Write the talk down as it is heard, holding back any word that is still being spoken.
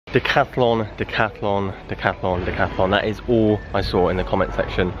Decathlon, Decathlon, Decathlon, Decathlon. That is all I saw in the comment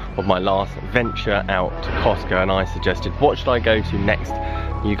section of my last venture out to Costco, and I suggested, what should I go to next?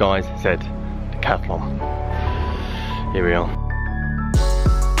 You guys said Decathlon. Here we are.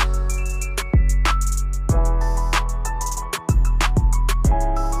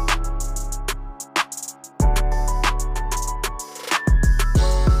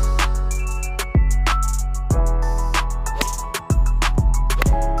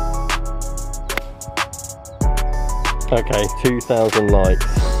 Okay, 2,000 likes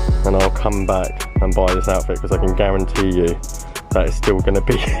and I'll come back and buy this outfit, because I can guarantee you that it's still going to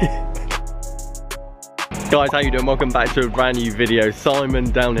be Guys, how you doing? Welcome back to a brand new video. Simon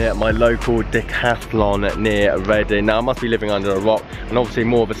down here at my local Decathlon near Reading. Now I must be living under a rock, and obviously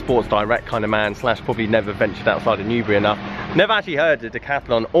more of a Sports Direct kind of man, slash probably never ventured outside of Newbury enough. Never actually heard of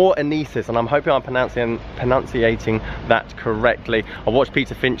Decathlon or Inesis, and I'm hoping I'm pronunciating that correctly. I watched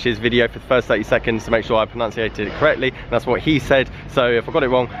Peter Finch's video for the first 30 seconds to make sure I pronunciated it correctly, and that's what he said. So if I got it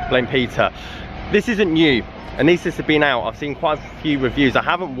wrong, blame Peter. This isn't new. Inesis have been out. I've seen quite a few reviews. I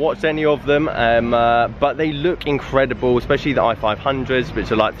haven't watched any of them, but they look incredible, especially the i500s, which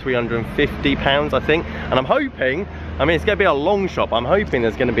are like £350, I think. And I'm hoping, I mean, it's going to be a long shop. I'm hoping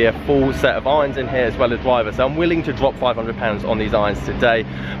there's going to be a full set of irons in here as well as drivers. So I'm willing to drop £500 on these irons today.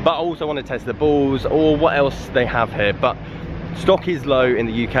 But I also want to test the balls or what else they have here. But stock is low in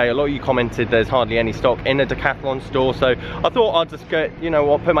the UK. A lot of you commented there's hardly any stock in a Decathlon store, so I thought I'd just go, you know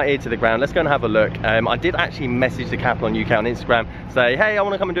what, put my ear to the ground. Let's go and have a look. I did actually message Decathlon UK on Instagram, say, hey, I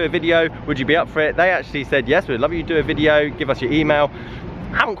want to come and do a video, would you be up for it? They actually said, yes, we'd love you to do a video, give us your email.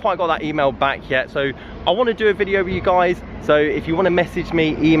 Haven't quite got that email back yet, so I want to do a video with you guys. So if you want to message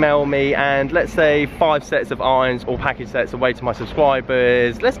me, email me, and let's say 5 sets of irons or package sets away to my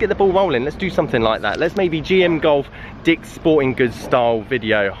subscribers. Let's get the ball rolling. Let's do something like that. Let's maybe GM Golf Dick's Sporting Goods style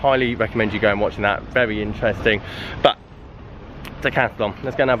video. Highly recommend you go and watching that. Very interesting. But Decathlon,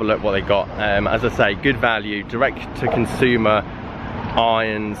 let's go and have a look what they got. As I say, good value, direct to consumer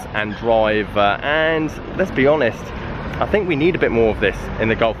irons and driver, and let's be honest, I think we need a bit more of this in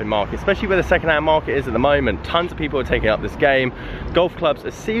the golfing market, especially where the second-hand market is at the moment. Tons of people are taking up this game. Golf clubs are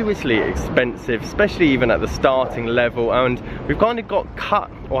seriously expensive, especially even at the starting level, and we've kind of got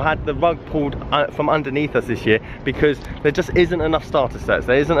cut or had the rug pulled from underneath us this year because there just isn't enough starter sets.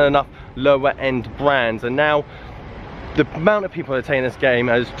 There isn't enough lower-end brands, and now the amount of people that are taking this game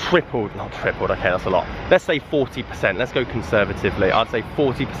has tripled, not tripled, okay, that's a lot. Let's say 40%, let's go conservatively. I'd say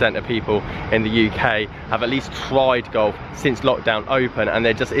 40% of people in the UK have at least tried golf since lockdown open, and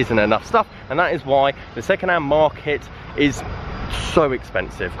there just isn't enough stuff. And that is why the second-hand market is so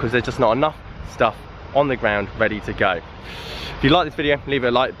expensive, because there's just not enough stuff on the ground ready to go. If you like this video, leave it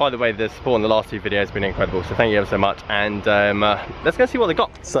a like. By the way, the support in the last 2 videos has been incredible, so thank you ever so much. And let's go see what they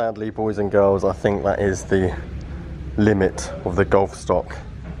got. Sadly, boys and girls, I think that is the limit of the golf stock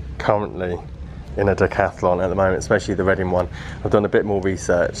currently in a Decathlon at the moment, especially the Reading one. I've done a bit more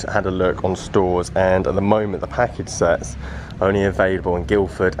research, had a look on stores, and at the moment the package sets are only available in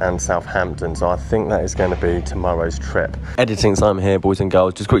Guildford and Southampton, so I think that is going to be tomorrow's trip. Editing Simon here, boys and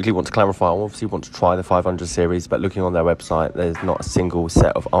girls. Just quickly want to clarify, I obviously want to try the 500 series, but looking on their website, there's not a single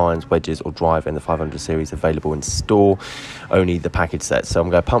set of irons, wedges or driver in the 500 series available in store, only the package set. So I'm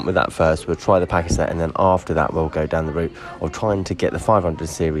going to pump with that first, we'll try the package set, and then after that we'll go down the route of trying to get the 500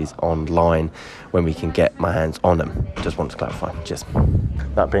 series online when we can get my hands on them. Just want to clarify. Cheers.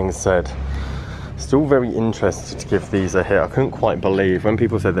 That being said, still very interested to give these a hit. I couldn't quite believe, when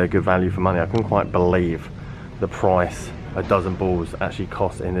people said they're good value for money, I couldn't quite believe the price a dozen balls actually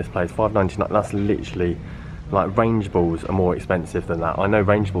cost in this place. $5.99, that's literally, like, range balls are more expensive than that. I know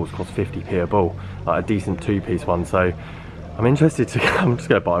range balls cost 50p a ball, like a decent 2-piece one, so I'm interested to, I'm just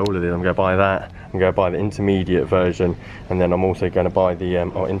going to buy all of these. I'm going to buy that, I'm going to buy the intermediate version, and then I'm also going to buy the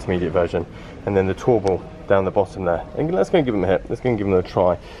intermediate version, and then the tour ball down the bottom there. And let's go and give them a hit, let's go and give them a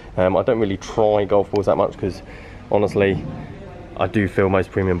try. I don't really try golf balls that much because honestly I do feel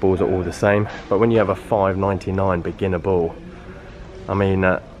most premium balls are all the same, but when you have a $5.99 beginner ball, I mean,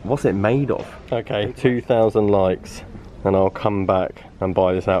 what's it made of? Okay, 2,000 likes and I'll come back and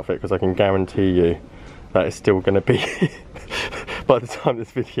buy this outfit, because I can guarantee you that it's still going to be by the time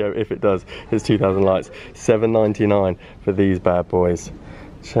this video, if it does, it's 2,000 likes. $7.99 for these bad boys.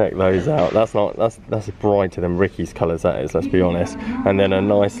 Check those out. That's a bride to them Ricky's colours, that is, let's be honest. And then a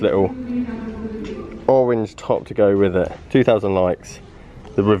nice little orange top to go with it. 2,000 likes.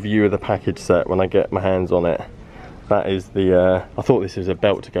 The review of the package set when I get my hands on it. That is the I thought this was a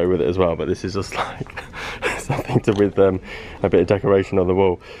belt to go with it as well, but this is just like something to with a bit of decoration on the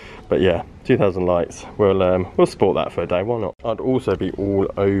wall. But yeah, 2,000 lights, we'll sport that for a day, why not? I'd also be all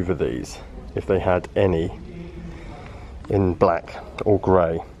over these if they had any in black or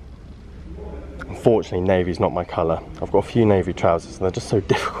grey. Unfortunately, navy's not my colour. I've got a few navy trousers and they're just so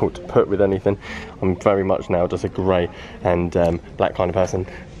difficult to put with anything. I'm very much now just a grey and black kind of person.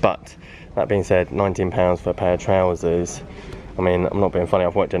 But that being said, £19 for a pair of trousers. I mean, I'm not being funny,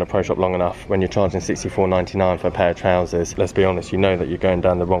 I've worked in a pro shop long enough. When you're charging £64.99 for a pair of trousers, let's be honest, you know that you're going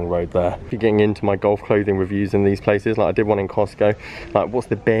down the wrong road there. If you're getting into my golf clothing reviews in these places, like I did one in Costco, like what's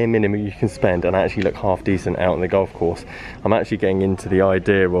the bare minimum you can spend and actually look half decent out on the golf course? I'm actually getting into the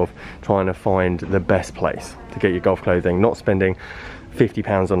idea of trying to find the best place to get your golf clothing, not spending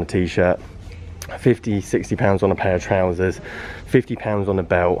 £50 on a t-shirt, £60 on a pair of trousers, £50 on a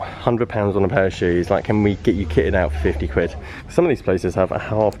belt, £100 on a pair of shoes. Like, can we get you kitted out for 50 quid? Some of these places have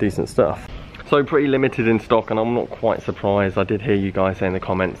half decent stuff. So pretty limited in stock, and I'm not quite surprised. I did hear you guys say in the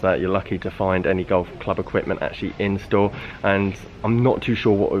comments that you're lucky to find any golf club equipment actually in store, and I'm not too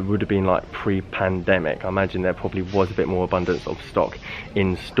sure what it would have been like pre-pandemic. I imagine there probably was a bit more abundance of stock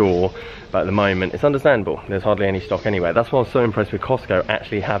in store, but at the moment it's understandable. There's hardly any stock anywhere. That's why I was so impressed with Costco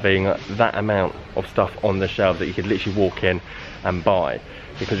actually having that amount of stuff on the shelves that you could literally walk in and buy,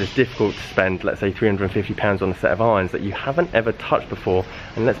 because it's difficult to spend, let's say, £350 on a set of irons that you haven't ever touched before.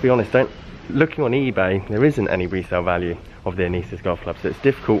 And let's be honest, looking on eBay, there isn't any resale value of the Inesis golf club, so it's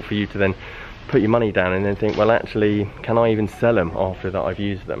difficult for you to then put your money down and then think, well, actually, can I even sell them after that I've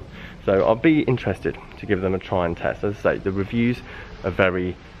used them? So I'll be interested to give them a try and test. As I say, the reviews are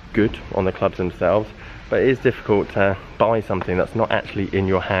very good on the clubs themselves, but it is difficult to buy something that's not actually in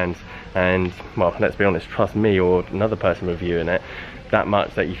your hands. And well, let's be honest, trust me or another person reviewing it that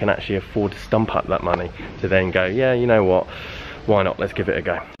much that you can actually afford to stump up that money to then go, yeah, you know what, why not, let's give it a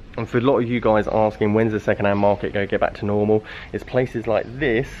go. And for a lot of you guys asking when's the second-hand market going to get back to normal, it's places like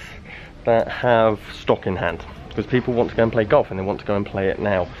this that have stock in hand, because people want to go and play golf and they want to go and play it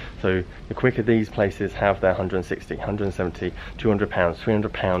now. So the quicker these places have their 160, 170, £200,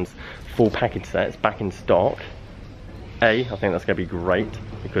 £300 full package sets back in stock, I think that's going to be great,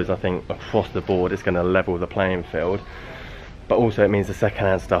 because I think across the board it's going to level the playing field. But also it means the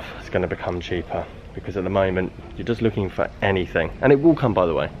second-hand stuff is going to become cheaper, because at the moment you're just looking for anything, and it will come, by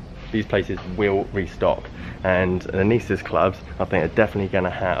the way. These places will restock, and the Inesis clubs I think are definitely going to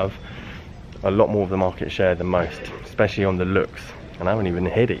have a lot more of the market share than most, especially on the looks, and I haven't even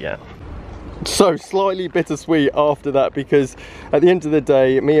hit it yet. So slightly bittersweet after that, because at the end of the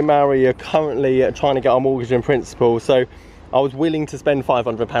day, me and Mary are currently trying to get our mortgage in principle, so I was willing to spend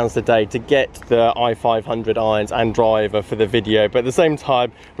 £500 a day to get the i500 irons and driver for the video, but at the same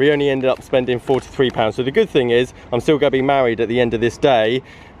time we only ended up spending £43. So the good thing is I'm still going to be married at the end of this day,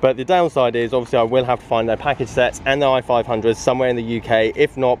 but the downside is obviously I will have to find their package sets and the i500s somewhere in the UK,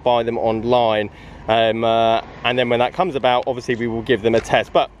 if not buy them online. And then when that comes about, obviously we will give them a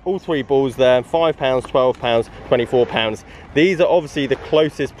test. But all three balls there, £5, £12, £24. These are obviously the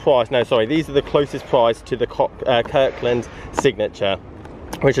closest price, no sorry, these are the closest price to the Kirkland Signature,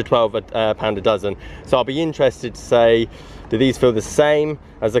 which are £12 a dozen. So I'll be interested to say, do these feel the same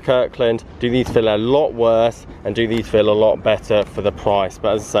as the Kirkland? Do these feel a lot worse? And do these feel a lot better for the price?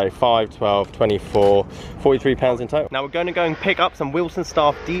 But as I say, 5, 12, 24, £43 in total. Now we're going to go and pick up some Wilson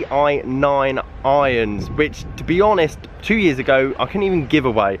Staff DI9 irons, which, to be honest, 2 years ago I couldn't even give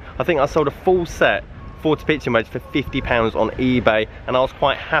away. I think I sold a full set 40 pitching wedge for £50 on eBay, and I was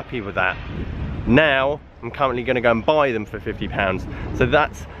quite happy with that. Now I'm currently going to go and buy them for £50. So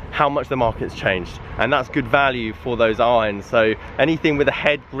that's how much the market's changed, and that's good value for those irons. So anything with a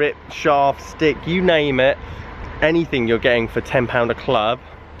head, grip, shaft, stick, you name it, anything you're getting for £10 a club,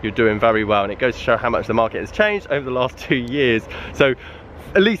 you're doing very well. And it goes to show how much the market has changed over the last 2 years. So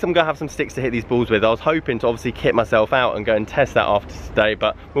at least I'm gonna have some sticks to hit these balls with. I was hoping to obviously kit myself out and go and test that after today,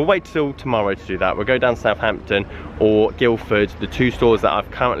 but we'll wait till tomorrow to do that. We'll go down to Southampton or Guildford, the two stores that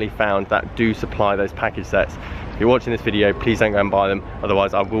I've currently found that do supply those package sets. If you're watching this video, please don't go and buy them,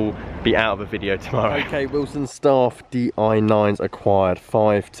 otherwise I will be out of a video tomorrow. Okay, Wilson Staff DI9s acquired,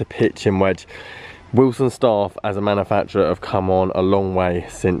 5 to pitch and wedge. Wilson Staff as a manufacturer have come on a long way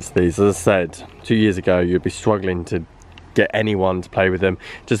since these. As I said, 2 years ago you'd be struggling to get anyone to play with them.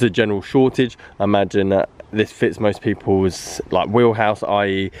 Just a general shortage. I imagine that this fits most people's like wheelhouse,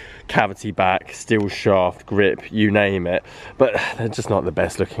 i.e. cavity back, steel shaft, grip, you name it. But they're just not the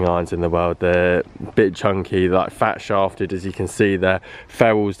best looking irons in the world. They're a bit chunky, like fat shafted, as you can see there.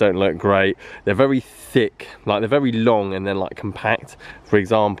 Ferrules don't look great. They're very thick, like they're very long and then like compact. for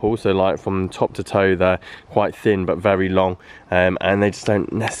example. So like from top to toe, they're quite thin but very long, and they just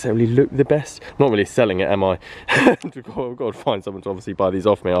don't necessarily look the best. I'm not really selling it, am I? I've got to find someone to obviously buy these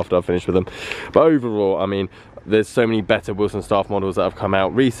off me after I've finished with them. But overall, I mean, there's so many better Wilson Staff models that have come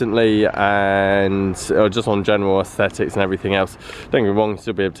out recently, and just on general aesthetics and everything else. Don't get me wrong,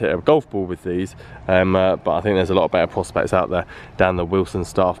 still be able to hit a golf ball with these, but I think there's a lot of better prospects out there down the Wilson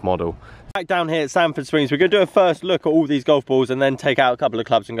Staff model. Back down here at Sanford Springs, we're going to do a first look at all these golf balls and then take out a couple of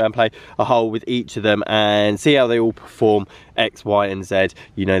clubs and go and play a hole with each of them and see how they all perform X, Y and Z.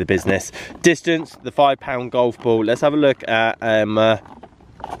 You know the business. Distance, the £5 golf ball. Let's have a look at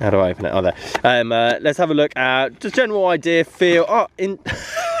how do I open it? Oh, there. Let's have a look at just general idea, feel. Oh, I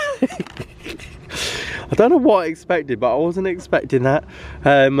don't know what I expected, but I wasn't expecting that.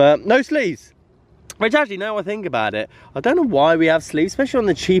 No sleeves. Which actually, now I think about it, I don't know why we have sleeves, especially on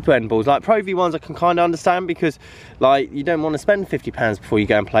the cheaper end balls. Like Pro V ones I can kind of understand, because like you don't want to spend £50 before you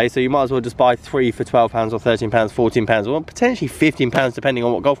go and play, so you might as well just buy 3 for £12 or £13, £14, or potentially £15 depending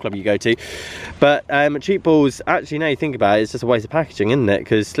on what golf club you go to. But cheap balls, actually now you think about it, it's just a waste of packaging, isn't it?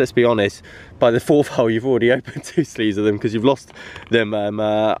 Because let's be honest, by the 4th hole you've already opened 2 sleeves of them because you've lost them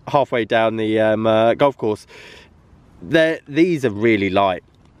halfway down the golf course. These are really light.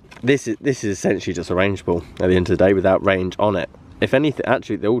 This is essentially just a range ball at the end of the day without range on it. If anything,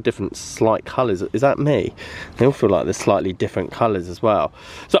 actually they're all different slight colours. Is that me? They all feel like they're slightly different colours as well.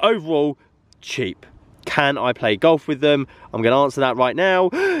 So overall, cheap. Can I play golf with them? I'm going to answer that right now.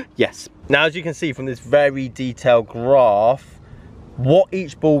 Yes. Now, as you can see from this very detailed graph, what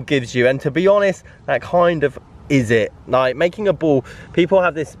each ball gives you, and to be honest, that kind of is it. Like making a ball, people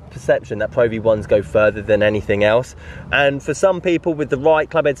have this perception that Pro V1s go further than anything else, and for some people with the right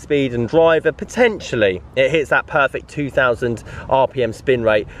clubhead speed and driver, potentially it hits that perfect 2000 RPM spin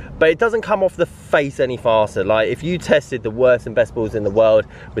rate, but it doesn't come off the face any faster. Like if you tested the worst and best balls in the world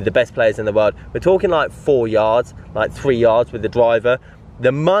with the best players in the world, we're talking like 4 yards, like 3 yards with the driver.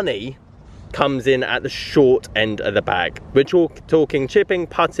 The money comes in at the short end of the bag. We're talking chipping,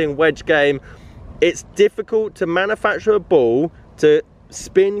 putting, wedge game. It's difficult to manufacture a ball to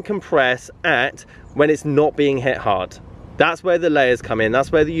spin compress at when it's not being hit hard. That's where the layers come in,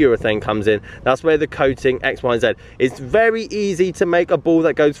 that's where the urethane comes in, that's where the coating X, Y and Z. It's very easy to make a ball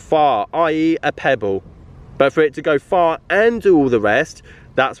that goes far, i.e. a pebble. But for it to go far and do all the rest,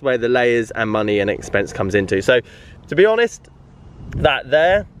 that's where the layers and money and expense comes into. So to be honest, that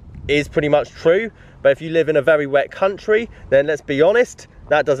there is pretty much true. But if you live in a very wet country, then let's be honest,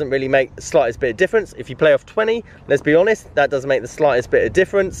 that doesn't really make the slightest bit of difference. If you play off 20, let's be honest, that doesn't make the slightest bit of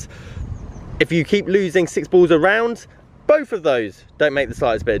difference. If you keep losing 6 balls around, both of those don't make the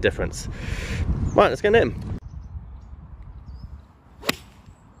slightest bit of difference. Right, let's get in.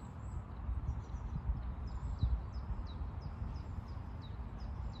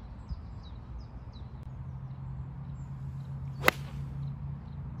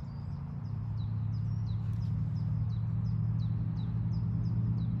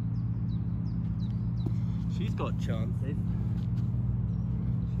 She's got chances.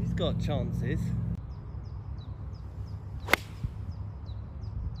 She's got chances.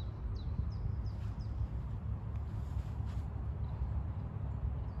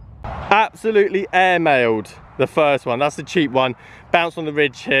 Absolutely airmailed the first one. That's the cheap one. Bounced on the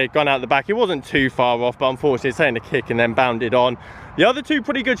ridge here, gone out the back. It wasn't too far off, but unfortunately it's taking a kick and then bounded on. The other 2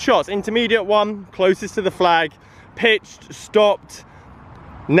 pretty good shots. Intermediate one, closest to the flag, pitched, stopped,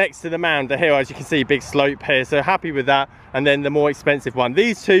 next to the mound, the hill, as you can see, big slope here, so happy with that. And then the more expensive one,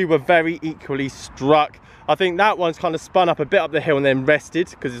 these 2 were very equally struck. I think that one's kind of spun up a bit up the hill and then rested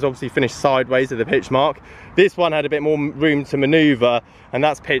because it's obviously finished sideways at the pitch mark. This one had a bit more room to maneuver, and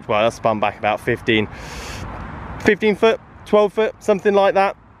that's pitched well, that's spun back about 15 foot, 12 foot, something like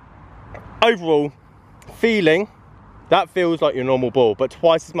that. Overall feeling, that feels like your normal ball, but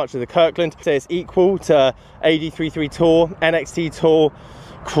twice as much as the Kirkland. So it's equal to AD33 Tour, NXT Tour,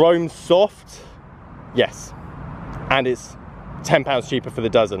 Chrome Soft, yes, and it's £10 cheaper for the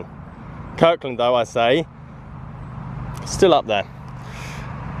dozen. Kirkland though, I say, still up there.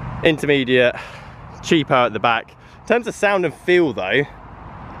 Intermediate, cheaper at the back. In terms of sound and feel though,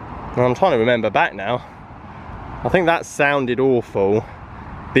 I'm trying to remember back now, I think that sounded awful.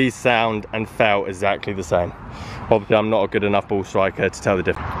 These sound and felt exactly the same. Obviously I'm not a good enough ball striker to tell the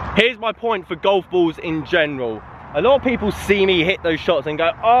difference. Here's my point for golf balls in general. A lot of people see me hit those shots and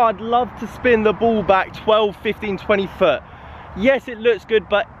go, oh, I'd love to spin the ball back 12, 15, 20 foot. Yes, it looks good,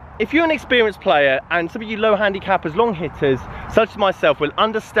 but if you're an experienced player, and some of you low handicappers, long hitters, such as myself, will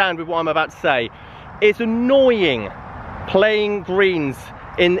understand with what I'm about to say, it's annoying playing greens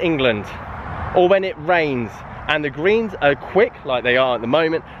in England or when it rains and the greens are quick like they are at the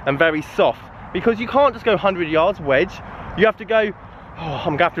moment and very soft, because you can't just go 100 yards wedge. You have to go,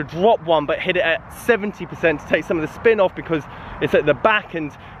 I'm gonna have to drop one but hit it at 70% to take some of the spin off, because it's at the back,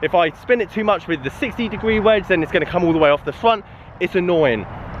 and if I spin it too much with the 60-degree wedge, then it's gonna come all the way off the front. It's annoying.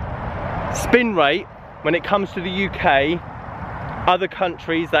 Spin rate, when it comes to the UK, other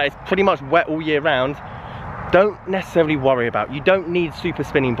countries that is pretty much wet all year round, don't necessarily worry about. You don't need super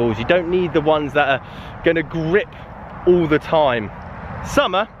spinning balls. You don't need the ones that are gonna grip all the time.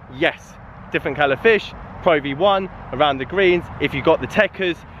 Summer, yes, different colour fish, Pro V1 around the greens, if you've got the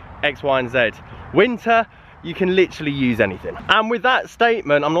Techers, X, Y and Z. Winter, you can literally use anything. And with that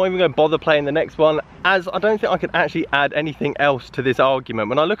statement, I'm not even going to bother playing the next one, as I don't think I can actually add anything else to this argument.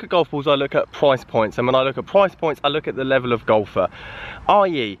 When I look at golf balls, I look at price points, and when I look at price points, I look at the level of golfer.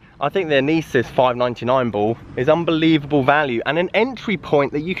 I.e., I think the Inesis $5.99 ball is unbelievable value, and an entry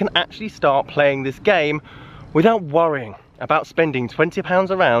point that you can actually start playing this game without worrying about spending £20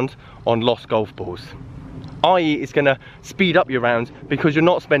 a round on lost golf balls. I.e., it's going to speed up your rounds because you're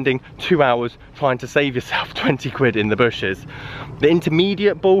not spending 2 hours trying to save yourself 20 quid in the bushes. The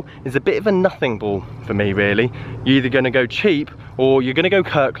intermediate ball is a bit of a nothing ball for me, really. You're either going to go cheap or you're going to go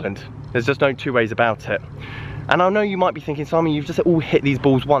Kirkland. There's just no two ways about it. And I know you might be thinking, Simon, you've just all hit these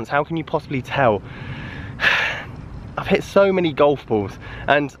balls once. How can you possibly tell? I've hit so many golf balls,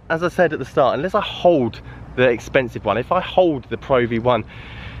 and as I said at the start, unless I hold the expensive one, if I hold the Pro V1,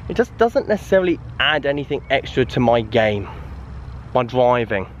 it just doesn't necessarily add anything extra to my game, my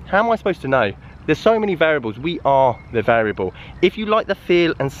driving. How am I supposed to know? There's so many variables. We are the variable. If you like the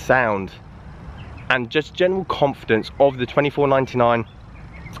feel and sound and just general confidence of the $24.99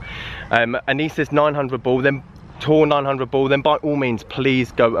 Inesis 900 ball, then Tour 900 ball, then by all means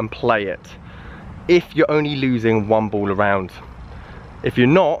please go and play it. If you're only losing one ball around. If you're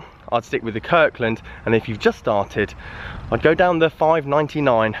not, I'd stick with the Kirkland, and if you've just started, I'd go down the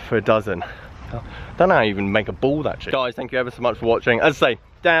 $5.99 for a dozen. I don't know how you even make a ball that cheap. Guys, thank you ever so much for watching. As I say,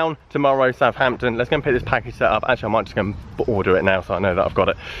 down tomorrow, Southampton. Let's go and pick this package set up. Actually, I might just go and order it now so I know that I've got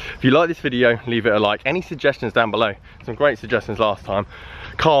it. If you like this video, leave it a like. Any suggestions down below? Some great suggestions last time.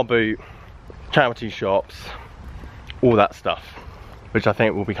 Car boot, charity shops, all that stuff, which I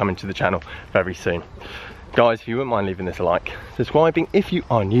think will be coming to the channel very soon. Guys, if you wouldn't mind leaving this a like, subscribing if you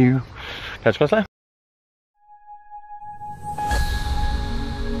are new. Catch you guys later.